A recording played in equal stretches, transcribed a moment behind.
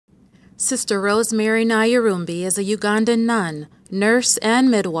Sister Rosemary Nyirumbe is a Ugandan nun, nurse, and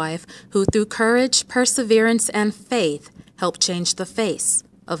midwife who, through courage, perseverance, and faith, helped change the face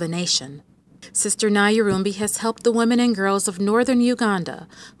of a nation. Sister Nyirumbe has helped the women and girls of northern Uganda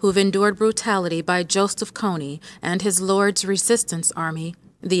who've endured brutality by Joseph Kony and his Lord's Resistance Army,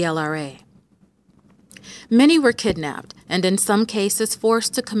 the LRA. Many were kidnapped and in some cases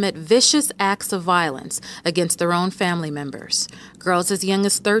forced to commit vicious acts of violence against their own family members. Girls as young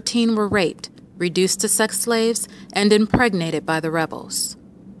as 13 were raped, reduced to sex slaves, and impregnated by the rebels.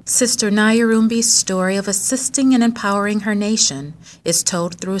 Sister Nyirumbe's story of assisting and empowering her nation is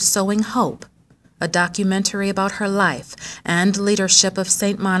told through Sowing Hope, a documentary about her life and leadership of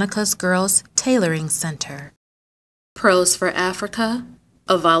St. Monica's Girls Tailoring Center. Pros for Africa,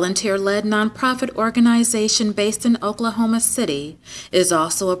 a volunteer-led nonprofit organization based in Oklahoma City, is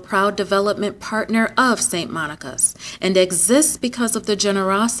also a proud development partner of St. Monica's and exists because of the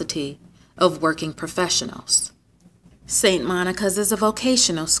generosity of working professionals. St. Monica's is a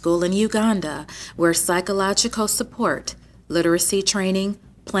vocational school in Uganda where psychological support, literacy training,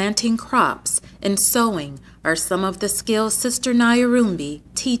 planting crops, and sewing are some of the skills Sister Nyirumbe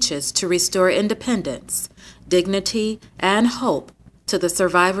teaches to restore independence, dignity, and hope to the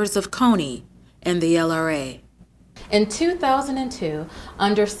survivors of Kony and the LRA. In 2002,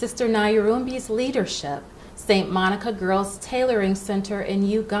 under Sister Nyirumbe's leadership, St. Monica Girls Tailoring Center in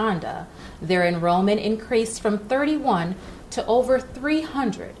Uganda, their enrollment increased from 31 to over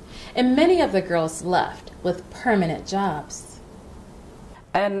 300, and many of the girls left with permanent jobs.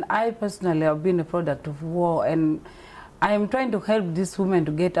 And I personally have been a product of war, and I am trying to help these women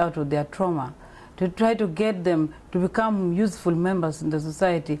to get out of their trauma, to try to get them to become useful members in the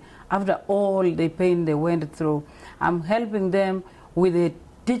society after all the pain they went through. I'm helping them with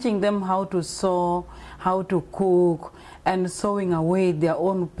teaching them how to sew, how to cook, and sewing away their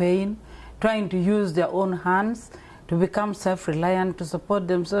own pain, trying to use their own hands to become self-reliant, to support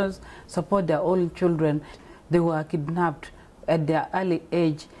themselves, support their own children. They were kidnapped at their early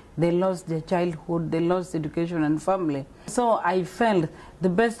age. They lost their childhood, they lost education and family. So I felt the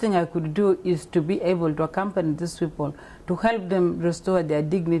best thing I could do is to be able to accompany these people, to help them restore their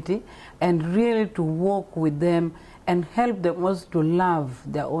dignity, and really to walk with them and help them also to love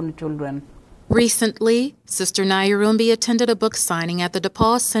their own children. Recently, Sister Nyirumbe attended a book signing at the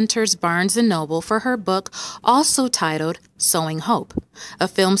DePaul Center's Barnes & Noble for her book, also titled Sowing Hope. A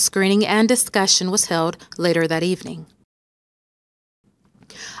film screening and discussion was held later that evening.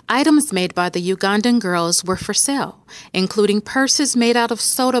 Items made by the Ugandan girls were for sale, including purses made out of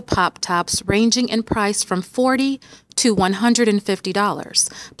soda pop tops ranging in price from $40 to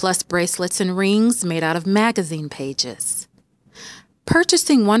 $150, plus bracelets and rings made out of magazine pages.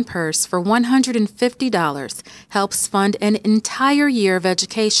 Purchasing one purse for $150 helps fund an entire year of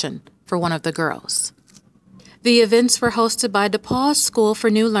education for one of the girls. The events were hosted by DePaul School for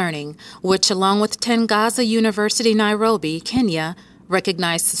New Learning, which, along with Tengaza University, Nairobi, Kenya,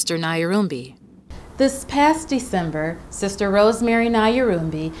 recognized Sister Nyirumbe. This past December, Sister Rosemary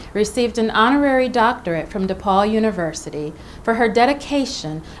Nyirumbe received an honorary doctorate from DePaul University for her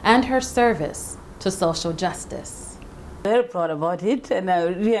dedication and her service to social justice. Very proud about it, and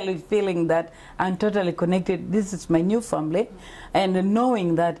I'm really feeling that I'm totally connected. This is my new family, and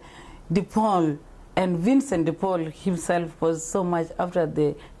knowing that DePaul and Vincent DePaul himself was so much after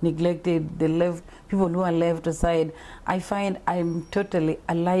they neglected, they left, people who are left aside, I find I'm totally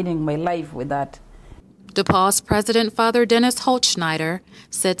aligning my life with that. DePaul's president, Father Dennis Holtschneider,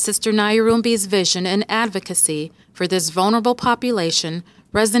 said Sister Nyirumbe's vision and advocacy for this vulnerable population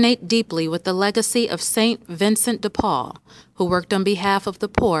resonate deeply with the legacy of St. Vincent de Paul, who worked on behalf of the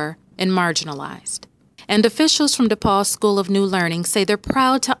poor and marginalized. And officials from DePaul School of New Learning say they're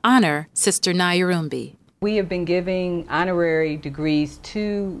proud to honor Sister Nyirumbe. We have been giving honorary degrees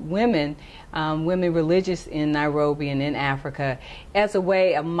to women, women religious in Nairobi and in Africa, as a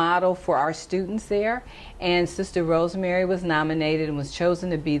way, a model for our students there. And Sister Rosemary was nominated and was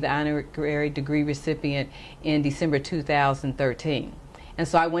chosen to be the honorary degree recipient in December 2013. And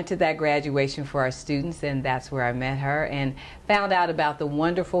so I went to that graduation for our students, and that's where I met her and found out about the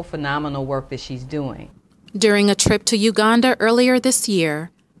wonderful, phenomenal work that she's doing. During a trip to Uganda earlier this year,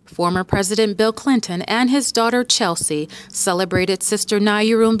 former President Bill Clinton and his daughter Chelsea celebrated Sister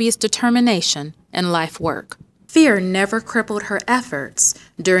Nyirumbe's determination and life work. Fear never crippled her efforts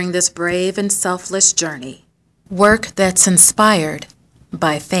during this brave and selfless journey. Work that's inspired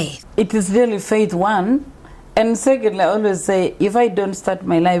by faith. It is really faith, one. And secondly, I always say, if I don't start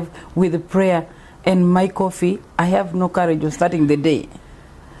my life with prayer and my coffee, I have no courage of starting the day.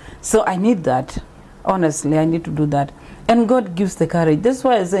 So I need that. Honestly, I need to do that. And God gives the courage. That's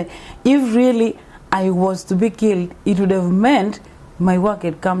why I say, if really I was to be killed, it would have meant my work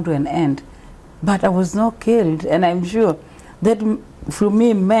had come to an end. But I was not killed, and I'm sure that for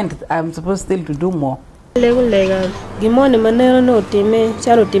me meant I'm supposed still to do more.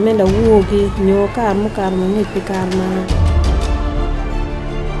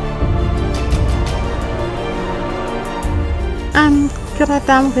 I'm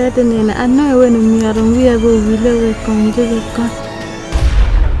karatam kaya I know when we are go we come.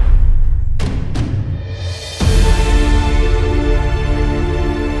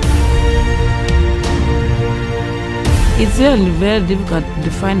 It's really very difficult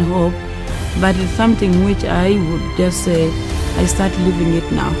to find hope, but it's something which I would just say, I start living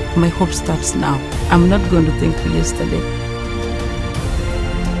it now. My hope starts now. I'm not going to think for yesterday.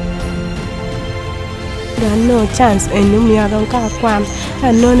 There are no chance and me I don't come.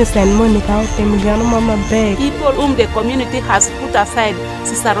 I know this and money out them mama beg. People whom the community has put aside,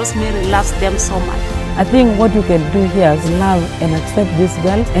 Sister Rosemary loves them so much. I think what you can do here is love and accept these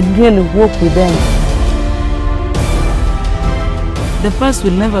girls and really work with them. The past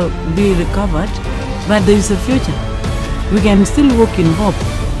will never be recovered, but there is a future. We can still walk in hope.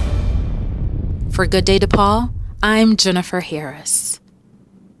 For Good Day DePaul, I'm Jennifer Harris.